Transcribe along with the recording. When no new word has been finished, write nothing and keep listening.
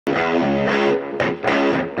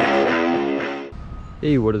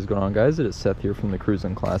Hey, what is going on, guys? It is Seth here from the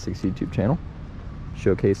Cruisin Classics YouTube channel,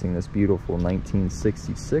 showcasing this beautiful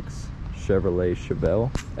 1966 Chevrolet Chevelle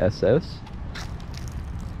SS.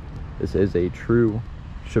 This is a true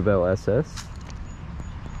Chevelle SS,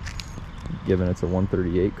 given it's a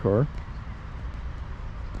 138 car,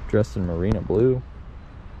 dressed in marina blue.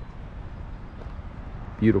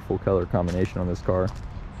 Beautiful color combination on this car.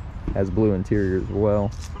 Has blue interior as well.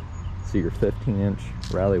 See your 15-inch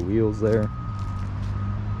rally wheels there.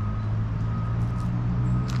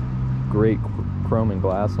 Great chrome and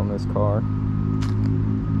glass on this car.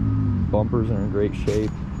 Bumpers are in great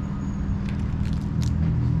shape.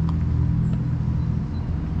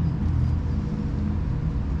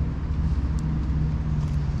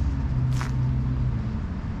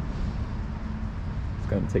 Let's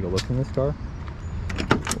go ahead and take a look in this car.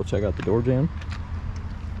 We'll check out the door jamb.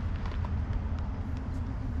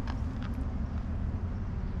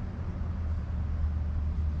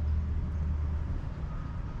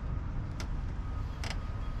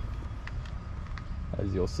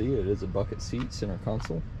 As you'll see, it is a bucket seat, center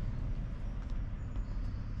console.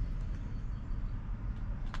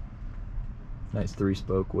 Nice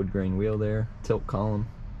 3-spoke wood grain wheel there, tilt column.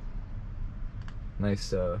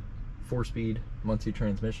 Nice 4-speed Muncie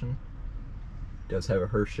transmission. Does have a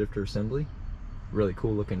Hurst shifter assembly. Really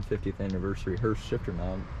cool looking 50th anniversary Hurst shifter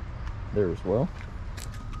knob there as well.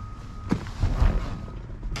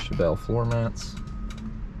 Chevelle floor mats.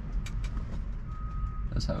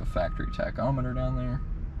 Does have a factory tachometer down there.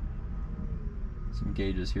 Some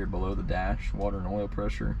gauges here below the dash, water and oil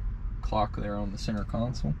pressure. Clock there on the center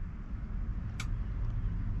console.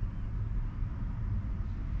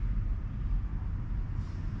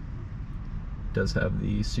 Does have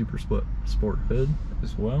the super sport hood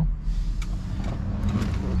as well.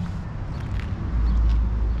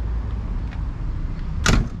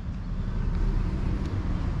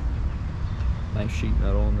 Nice sheet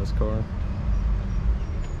metal in this car.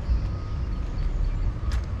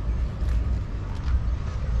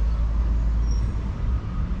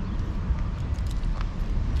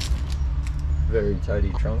 Very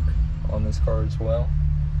tidy trunk on this car as well.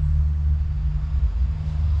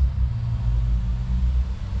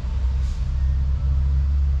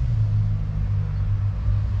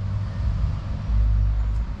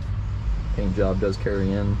 Paint job does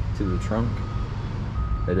carry in to the trunk.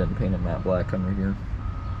 They didn't paint it matte black under here.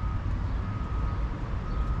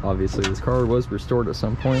 Obviously this car was restored at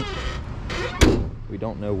some point. We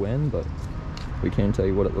don't know when, but we can tell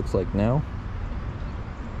you what it looks like now.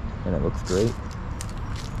 And it looks great.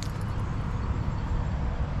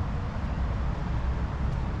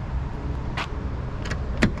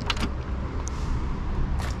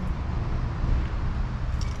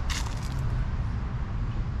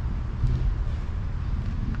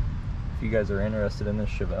 If you guys are interested in this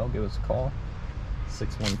Chevelle, give us a call.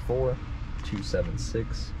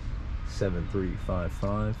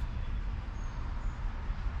 614-276-7355.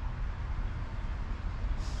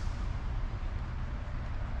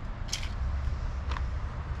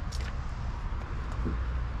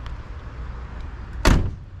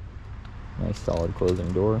 Nice solid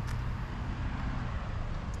closing door.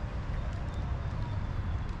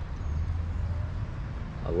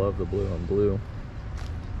 I love the blue on blue.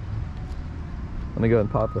 Let me go ahead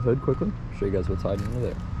and pop the hood quickly, show you guys what's hiding under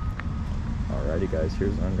there. Alrighty guys,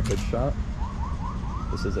 here's an under hood shot.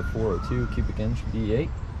 This is a 402 cubic inch V8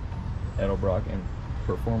 Edelbrock and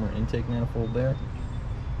Performer intake manifold there.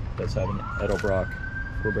 Does have an Edelbrock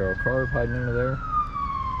 4-barrel carb hiding under there.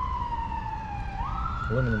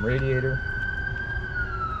 Aluminum radiator.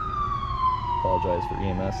 Apologize for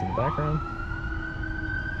EMS in the background.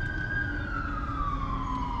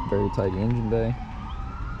 Very tidy engine bay.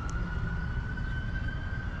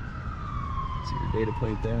 See your data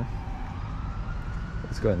plate there.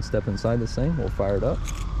 Let's go ahead and step inside this thing. We'll fire it up.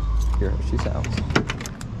 Hear how she sounds.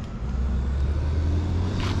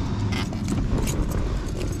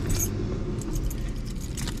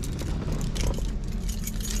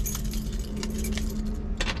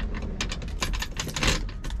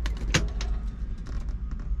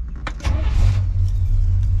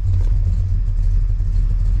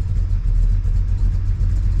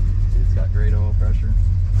 Great oil pressure.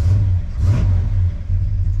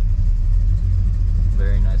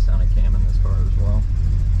 Very nice sounding cam in this car as well.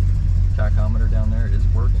 Tachometer down there is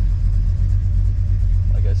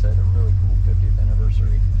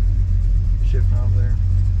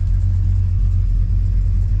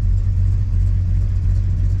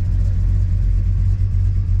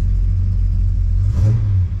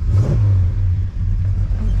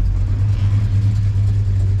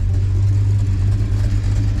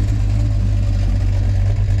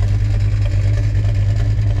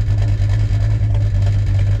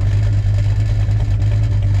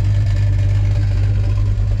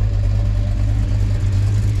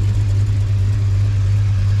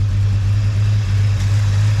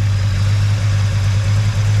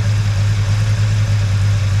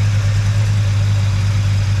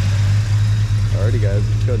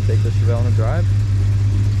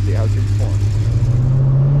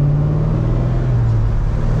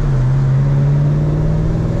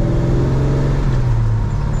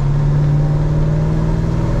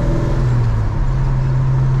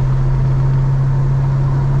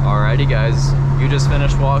just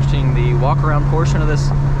finished watching the walk around portion of this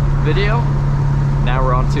video. Now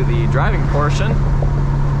we're on to the driving portion.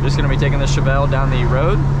 Just going to be taking the Chevelle down the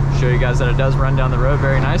road, show you guys that it does run down the road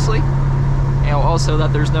very nicely, and also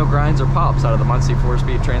that there's no grinds or pops out of the Muncie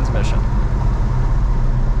 4-speed transmission.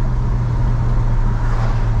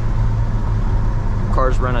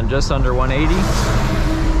 Car's running just under 180.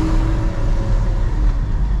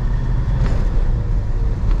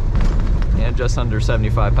 And just under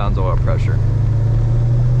 75 pounds of oil pressure.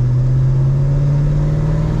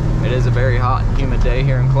 It is a very hot and humid day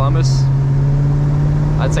here in Columbus.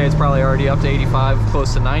 I'd say it's probably already up to 85,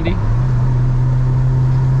 close to 90.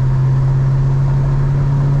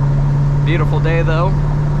 Beautiful day though.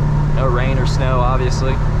 No rain or snow,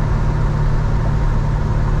 obviously.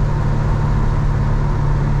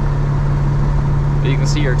 But you can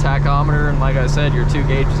see your tachometer, and like I said, your two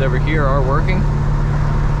gauges over here are working.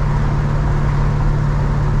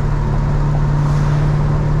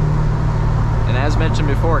 And as mentioned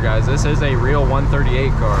before, guys, this is a real 138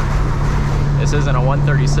 car. This isn't a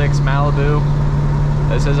 136 Malibu.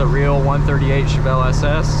 This is a real 138 Chevelle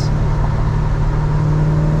SS.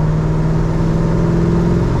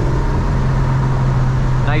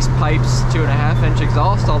 Nice pipes, 2.5-inch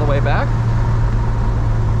exhaust all the way back.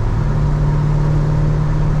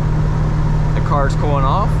 The car's cooling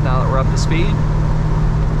off now that we're up to speed.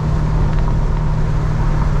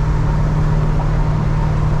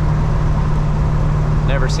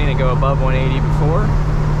 Never seen it go above 180 before,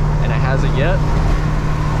 and it hasn't yet.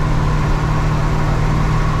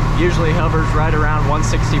 Usually hovers right around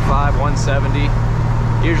 165, 170.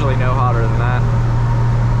 Usually no hotter than that.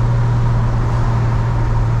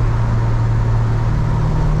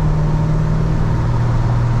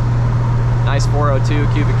 Nice 402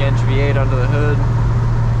 cubic inch V8 under the hood.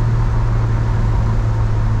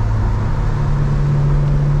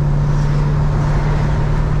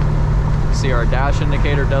 See, our dash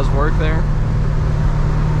indicator does work there.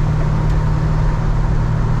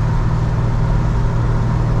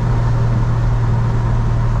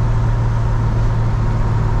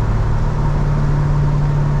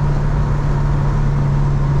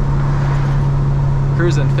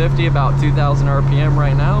 Cruising 50, about 2,000 RPM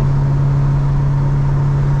right now.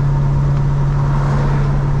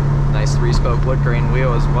 Nice 3-spoke wood grain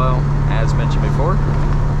wheel as well, as mentioned before.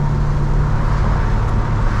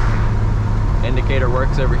 Indicator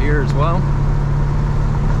works over here as well.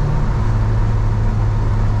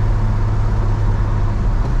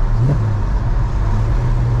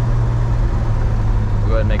 We'll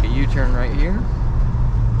go ahead and make a U-turn right here.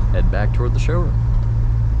 Head back toward the showroom.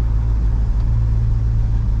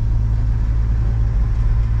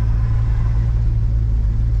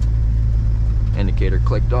 Indicator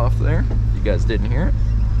clicked off there. You guys didn't hear it.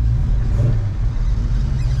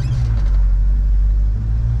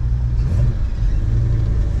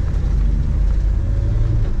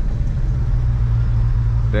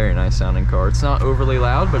 Very nice sounding car. It's not overly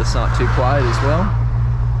loud, but it's not too quiet as well.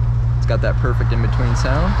 It's got that perfect in-between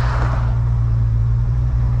sound.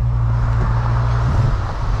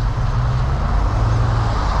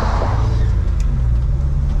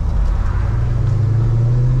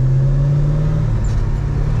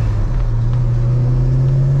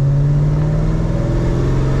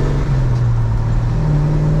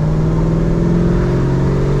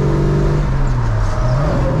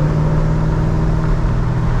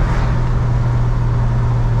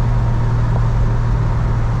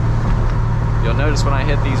 Notice when I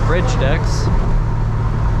hit these bridge decks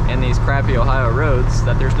and these crappy Ohio roads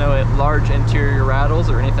that there's no large interior rattles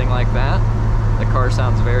or anything like that. The car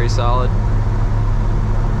sounds very solid.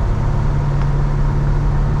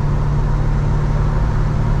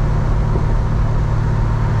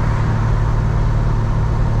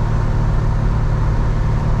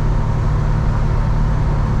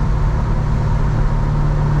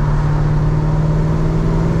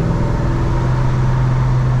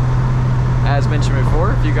 As mentioned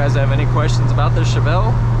before, if you guys have any questions about this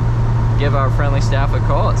Chevelle, give our friendly staff a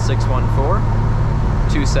call at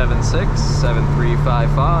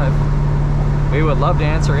 614-276-7355. We would love to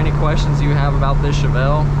answer any questions you have about this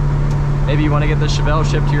Chevelle. Maybe you want to get this Chevelle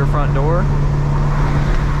shipped to your front door.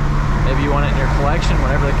 Maybe you want it in your collection,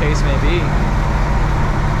 whatever the case may be.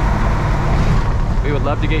 We would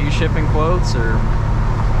love to get you shipping quotes or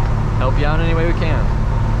help you out in any way we can.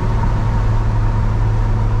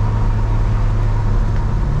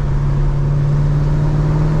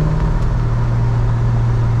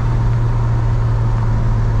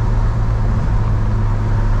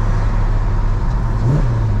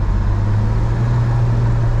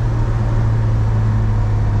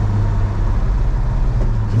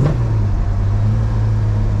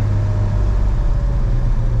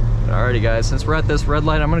 Alrighty guys, since we're at this red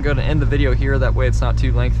light, I'm gonna go to end the video here. That way it's not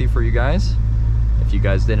too lengthy for you guys. If you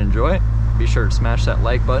guys did enjoy it, be sure to smash that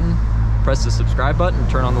like button, press the subscribe button,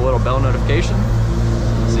 turn on the little bell notification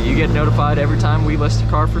so you get notified every time we list a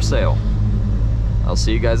car for sale. I'll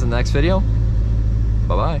see you guys in the next video.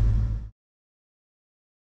 Bye-bye.